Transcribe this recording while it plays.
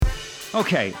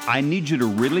Okay, I need you to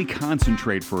really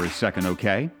concentrate for a second,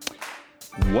 okay?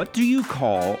 What do you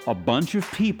call a bunch of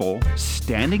people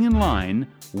standing in line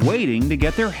waiting to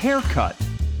get their hair cut?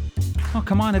 Oh,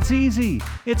 come on, it's easy.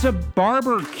 It's a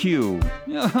barbecue.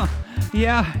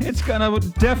 Yeah, it's gonna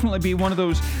definitely be one of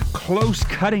those close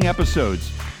cutting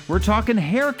episodes. We're talking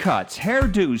haircuts,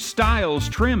 hairdos, styles,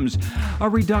 trims, a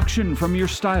reduction from your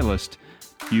stylist.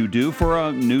 You due for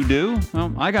a new do?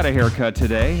 Well, I got a haircut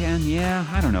today, and yeah,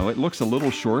 I don't know, it looks a little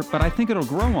short, but I think it'll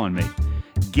grow on me.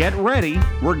 Get ready,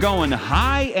 we're going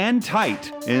high and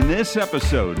tight in this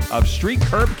episode of Street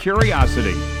Curb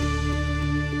Curiosity.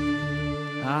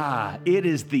 It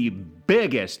is the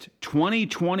biggest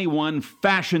 2021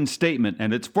 fashion statement,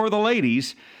 and it's for the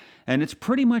ladies, and it's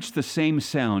pretty much the same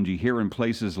sound you hear in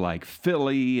places like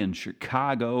Philly and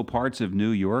Chicago, parts of New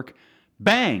York.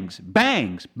 Bangs,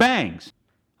 bangs, bangs.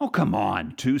 Oh, come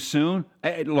on, too soon?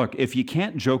 Hey, look, if you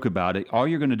can't joke about it, all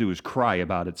you're going to do is cry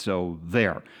about it, so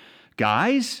there.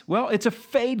 Guys, well, it's a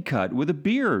fade cut with a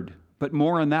beard, but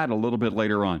more on that a little bit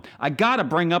later on. I got to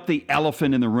bring up the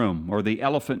elephant in the room, or the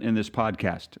elephant in this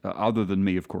podcast, other than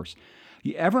me, of course.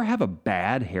 You ever have a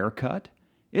bad haircut?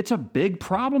 It's a big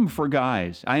problem for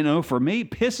guys. I know for me,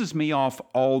 pisses me off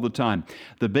all the time.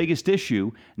 The biggest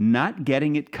issue, not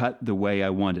getting it cut the way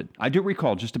I wanted. I do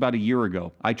recall just about a year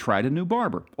ago, I tried a new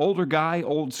barber. Older guy,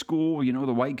 old school, you know,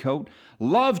 the white coat.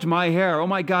 Loved my hair. Oh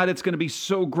my God, it's going to be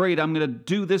so great. I'm going to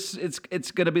do this. It's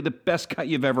going to be the best cut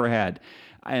you've ever had.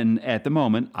 And at the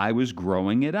moment, I was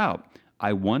growing it out.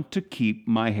 I want to keep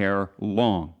my hair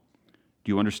long.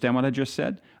 Do you understand what I just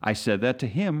said? I said that to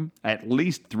him at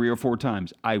least 3 or 4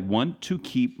 times. I want to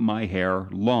keep my hair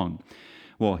long.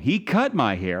 Well, he cut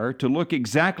my hair to look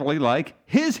exactly like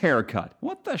his haircut.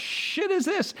 What the shit is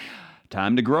this?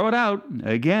 Time to grow it out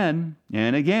again,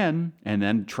 and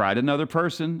then tried another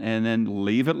person, and then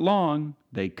leave it long.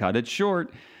 They cut it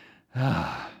short.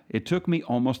 It took me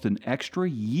almost an extra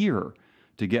year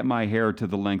to get my hair to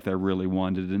the length I really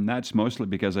wanted. And that's mostly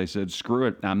because I said, screw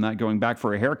it, I'm not going back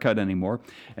for a haircut anymore.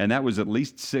 And that was at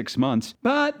least 6 months.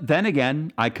 But then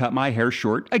again, I cut my hair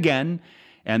short again,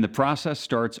 and the process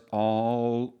starts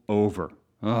all over.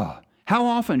 How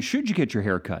often should you get your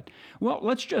hair cut? Well,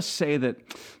 let's just say that,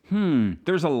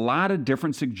 there's a lot of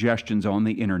different suggestions on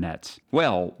the internet.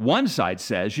 Well, one side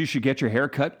says you should get your hair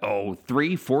cut,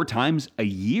 3-4 times a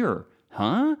year.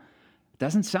 Huh?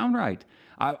 Doesn't sound right.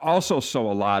 I also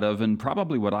sew a lot of, and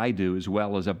probably what I do as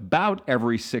well, is about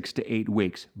every 6 to 8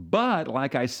 weeks. But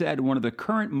like I said, one of the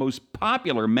current most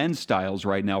popular men's styles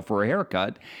right now for a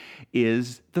haircut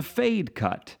is the fade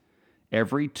cut.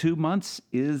 Every 2 months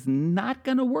is not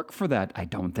going to work for that. I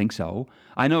don't think so.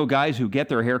 I know guys who get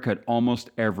their haircut almost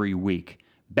every week.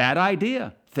 Bad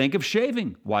idea. Think of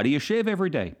shaving. Why do you shave every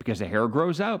day? Because the hair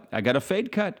grows out. I got a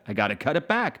fade cut. I got to cut it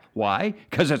back. Why?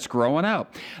 Because it's growing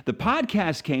out. The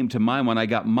podcast came to mind when I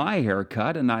got my hair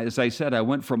cut, and as I said, I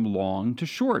went from long to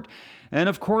short. And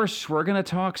of course, we're going to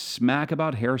talk smack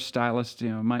about hairstylists. You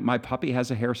know, my puppy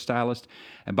has a hairstylist.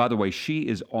 And by the way, she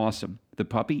is awesome, the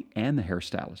puppy and the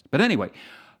hairstylist. But anyway,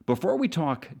 before we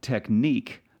talk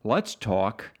technique, let's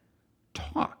talk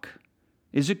talk.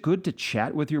 Is it good to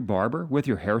chat with your barber, with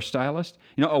your hairstylist?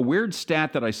 You know, a weird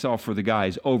stat that I saw for the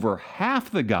guys, over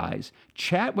half the guys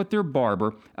chat with their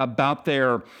barber about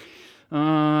their,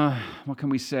 what can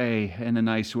we say in a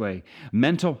nice way,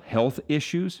 mental health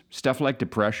issues, stuff like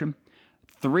depression.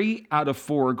 3 out of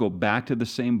 4 go back to the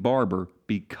same barber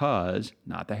because,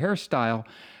 not the hairstyle,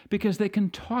 because they can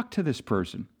talk to this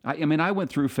person. I mean, I went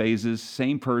through phases,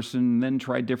 same person, then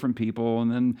tried different people,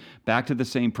 and then back to the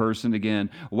same person again.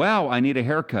 Wow, I need a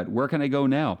haircut. Where can I go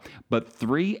now? But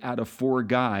 3 out of 4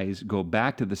 guys go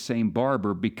back to the same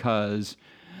barber because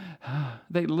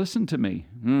they listen to me.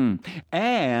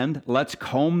 And let's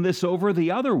comb this over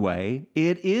the other way.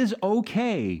 It is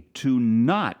okay to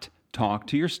not talk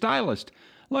to your stylist.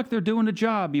 Look, they're doing a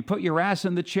job. You put your ass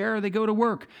in the chair, they go to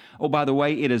work. Oh, by the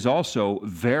way, it is also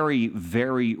very,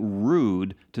 very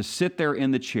rude to sit there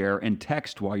in the chair and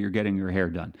text while you're getting your hair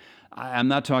done. I'm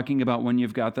not talking about when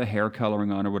you've got the hair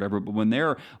coloring on or whatever, but when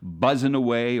they're buzzing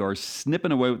away or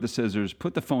snipping away with the scissors,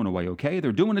 put the phone away, okay?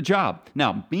 They're doing a job.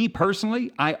 Now, me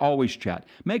personally, I always chat.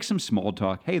 Make some small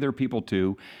talk. Hey, there are people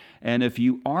too. And if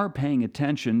you are paying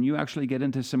attention, you actually get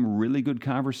into some really good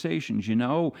conversations, you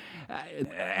know?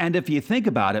 And if you think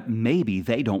about it, maybe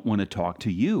they don't want to talk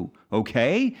to you,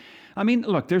 okay? I mean,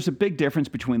 look, there's a big difference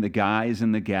between the guys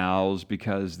and the gals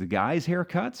because the guys'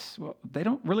 haircuts, well, they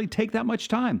don't really take that much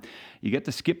time. You get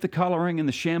to skip the coloring and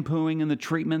the shampooing and the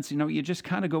treatments. You just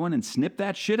kind of go in and snip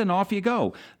that shit and off you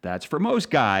go. That's for most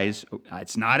guys.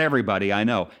 It's not everybody, I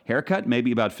know. Haircut,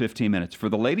 maybe about 15 minutes. For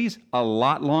the ladies, a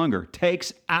lot longer.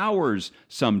 Takes hours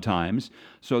sometimes.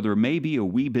 So there may be a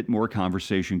wee bit more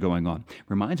conversation going on.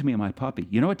 Reminds me of my puppy.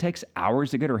 You know it takes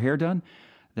hours to get her hair done?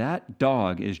 That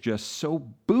dog is just so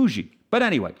bougie. But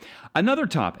anyway, another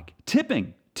topic,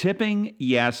 tipping. Tipping,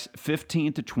 yes,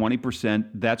 15 to 20%.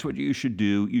 That's what you should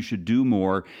do. You should do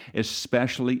more,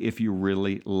 especially if you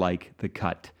really like the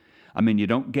cut. I mean, you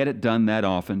don't get it done that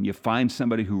often. You find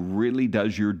somebody who really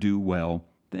does your due well,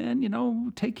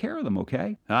 then, take care of them,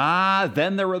 okay?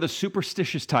 Then there are the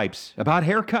superstitious types about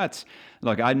haircuts.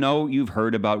 Look, I know you've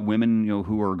heard about women,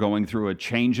 who are going through a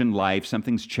change in life.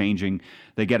 Something's changing.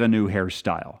 They get a new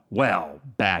hairstyle. Well,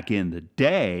 back in the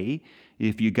day,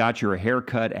 if you got your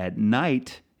haircut at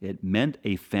night, it meant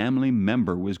a family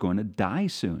member was going to die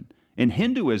soon. In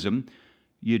Hinduism,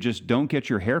 you just don't get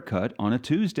your haircut on a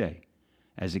Tuesday.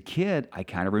 As a kid, I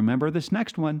kind of remember this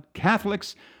next one.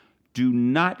 Catholics do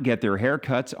not get their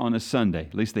haircuts on a Sunday.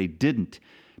 At least they didn't,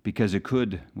 because it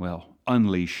could,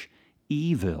 unleash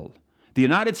evil. The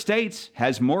United States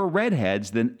has more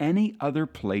redheads than any other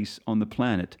place on the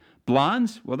planet.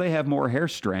 Blondes, they have more hair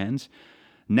strands.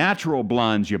 Natural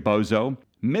blondes, you bozo.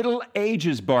 Middle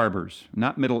Ages barbers,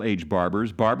 not middle-aged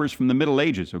barbers, barbers from the Middle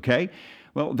Ages, okay?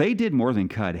 Well, they did more than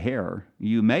cut hair.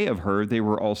 You may have heard they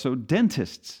were also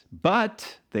dentists,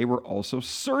 but they were also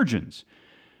surgeons.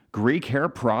 Greek hair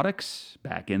products,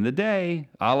 back in the day,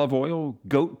 olive oil,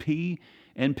 goat pee,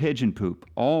 and pigeon poop,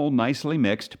 all nicely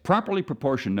mixed, properly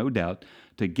proportioned, no doubt,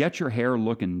 to get your hair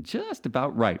looking just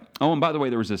about right. Oh, and by the way,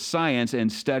 there was a science and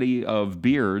study of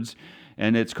beards,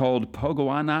 and it's called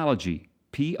pogonology,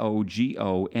 Pogonology.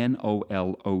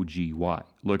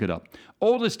 Look it up.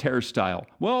 Oldest hairstyle.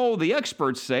 Well, the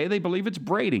experts say they believe it's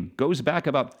braiding. Goes back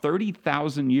about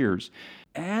 30,000 years.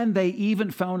 And they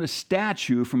even found a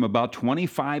statue from about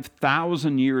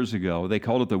 25,000 years ago. They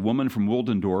called it the Woman from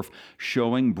Wildendorf,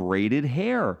 showing braided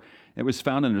hair. It was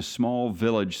found in a small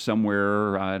village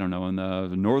somewhere, I don't know, in the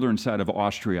northern side of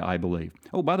Austria, I believe.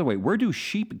 Oh, by the way, where do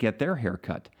sheep get their hair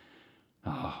cut?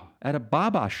 Oh, at a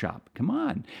Baba shop. Come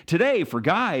on. Today, for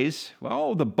guys,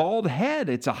 the bald head,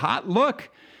 it's a hot look.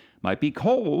 Might be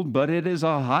cold, but it is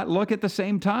a hot look at the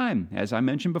same time. As I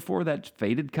mentioned before, that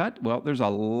faded cut, there's a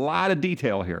lot of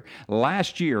detail here.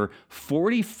 Last year,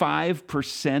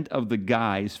 45% of the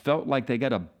guys felt like they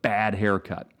got a bad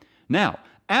haircut. Now,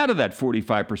 out of that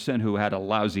 45% who had a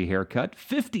lousy haircut,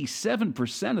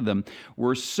 57% of them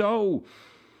were so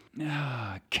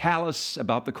callous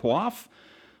about the coif.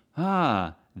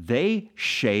 They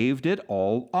shaved it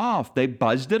all off. They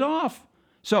buzzed it off.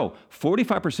 So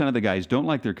 45% of the guys don't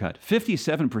like their cut.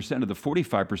 57% of the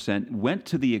 45% went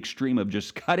to the extreme of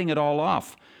just cutting it all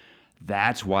off.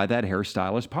 That's why that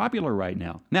hairstyle is popular right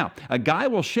now. Now, a guy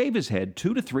will shave his head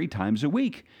 2 to 3 times a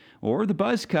week. Or the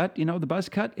buzz cut, the buzz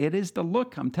cut, it is the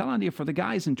look, I'm telling you, for the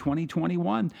guys in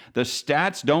 2021. The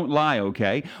stats don't lie,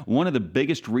 okay? One of the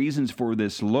biggest reasons for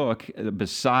this look,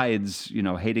 besides,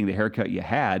 hating the haircut you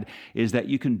had, is that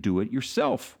you can do it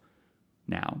yourself.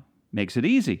 Now, makes it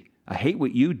easy. I hate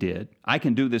what you did. I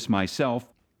can do this myself.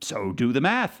 So do the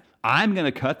math. I'm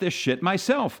going to cut this shit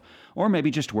myself. Or maybe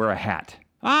just wear a hat.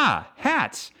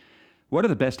 Hats. What are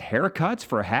the best haircuts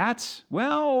for hats?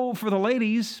 Well, for the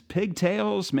ladies,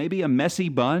 pigtails, maybe a messy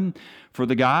bun. For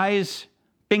the guys,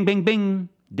 bing, bing, bing,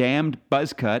 damned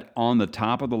buzz cut on the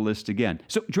top of the list again.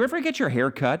 So, do you ever get your hair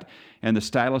cut and the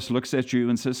stylist looks at you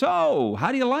and says, "Oh,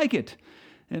 how do you like it?"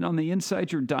 And on the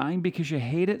inside, you're dying because you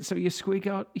hate it, so you squeak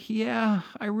out, "Yeah,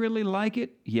 I really like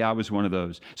it." Yeah, I was one of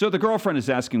those. So the girlfriend is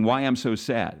asking why I'm so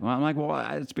sad. Well, I'm like,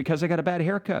 it's because I got a bad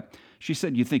haircut. She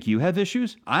said, "You think you have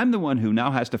issues? I'm the one who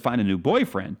now has to find a new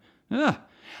boyfriend."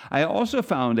 I also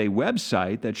found a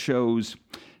website that shows,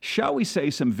 shall we say,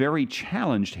 some very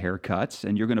challenged haircuts,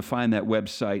 and you're going to find that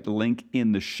website link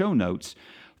in the show notes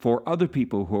for other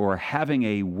people who are having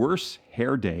a worse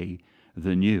hair day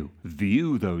than you.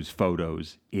 View those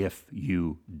photos if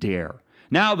you dare.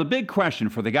 Now, the big question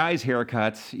for the guys'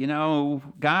 haircuts,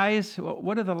 guys,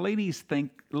 what do the ladies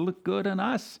think look good on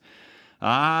us?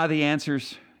 The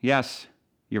answer's yes.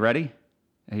 You ready?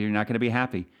 You're not going to be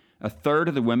happy. A third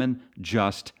of the women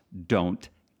just don't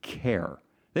care.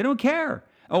 They don't care.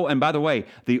 Oh, and by the way,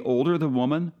 the older the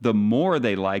woman, the more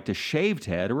they liked a shaved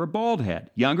head or a bald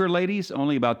head. Younger ladies,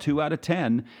 only about 2 out of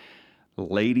 10.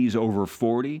 Ladies over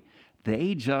 40,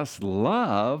 they just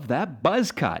love that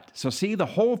buzz cut. So see, the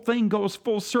whole thing goes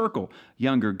full circle.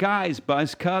 Younger guys,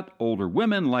 buzz cut. Older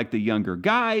women like the younger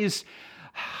guys.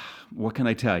 What can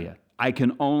I tell you? I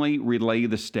can only relay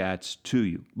the stats to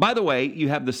you. By the way, you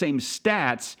have the same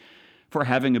stats for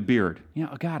having a beard.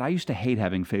 God, I used to hate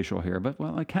having facial hair, but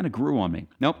well, it kind of grew on me.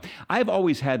 Nope, I've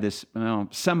always had this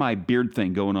semi-beard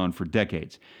thing going on for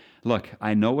decades. Look,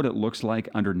 I know what it looks like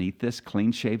underneath this,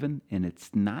 clean shaven, and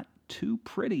it's not too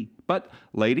pretty. But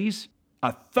ladies,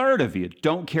 a third of you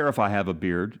don't care if I have a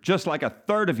beard, just like a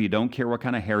third of you don't care what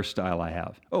kind of hairstyle I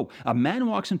have. Oh, a man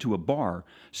walks into a bar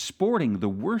sporting the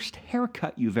worst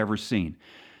haircut you've ever seen.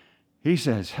 He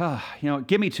says,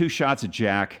 give me 2 shots of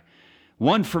Jack.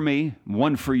 1 for me,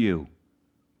 1 for you.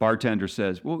 Bartender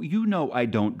says, well, I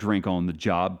don't drink on the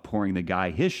job, pouring the guy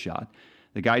his shot.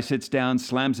 The guy sits down,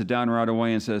 slams it down right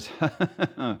away and says,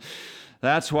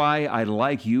 that's why I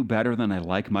like you better than I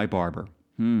like my barber.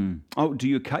 Oh, do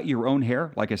you cut your own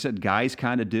hair? Like I said, guys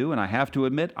kind of do, and I have to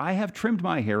admit, I have trimmed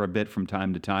my hair a bit from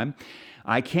time to time.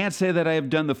 I can't say that I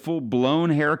have done the full-blown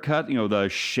haircut, the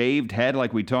shaved head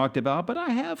like we talked about, but I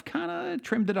have kind of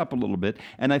trimmed it up a little bit,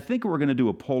 and I think we're going to do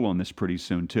a poll on this pretty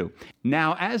soon, too.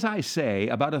 Now, as I say,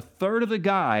 about a third of the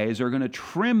guys are going to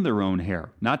trim their own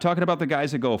hair. Not talking about the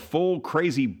guys that go full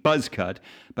crazy buzz cut.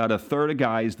 About a third of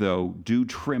guys, though, do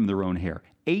trim their own hair.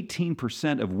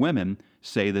 18% of women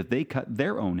say that they cut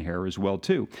their own hair as well,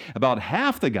 too. About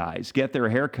half the guys get their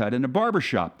hair cut in a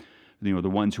barbershop. The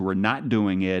ones who are not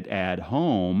doing it at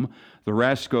home, the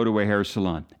rest go to a hair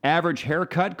salon. Average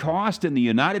haircut cost in the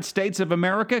United States of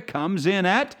America comes in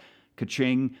at,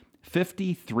 ka-ching,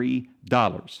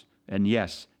 $53. And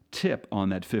yes, tip on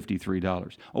that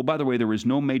 $53. Oh, by the way, there is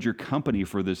no major company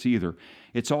for this either.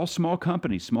 It's all small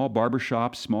companies, small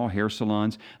barbershops, small hair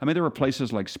salons. I mean, there are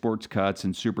places like Sports Cuts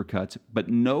and Supercuts, but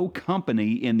no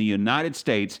company in the United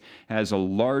States has a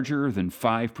larger than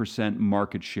 5%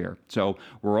 market share. So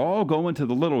we're all going to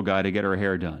the little guy to get our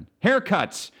hair done.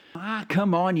 Haircuts!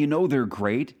 Come on, they're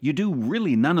great. You do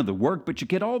really none of the work, but you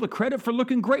get all the credit for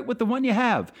looking great with the one you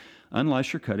have.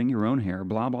 Unless you're cutting your own hair,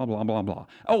 blah, blah, blah, blah, blah.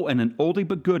 Oh, and an oldie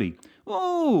but goodie.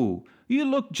 Oh, you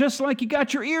look just like you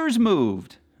got your ears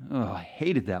moved. Oh, I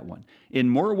hated that one. In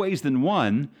more ways than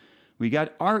one, we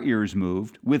got our ears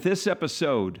moved with this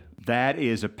episode. That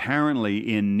is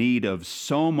apparently in need of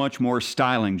so much more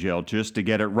styling gel just to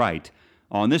get it right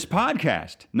on this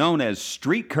podcast known as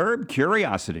Street Curb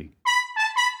Curiosity.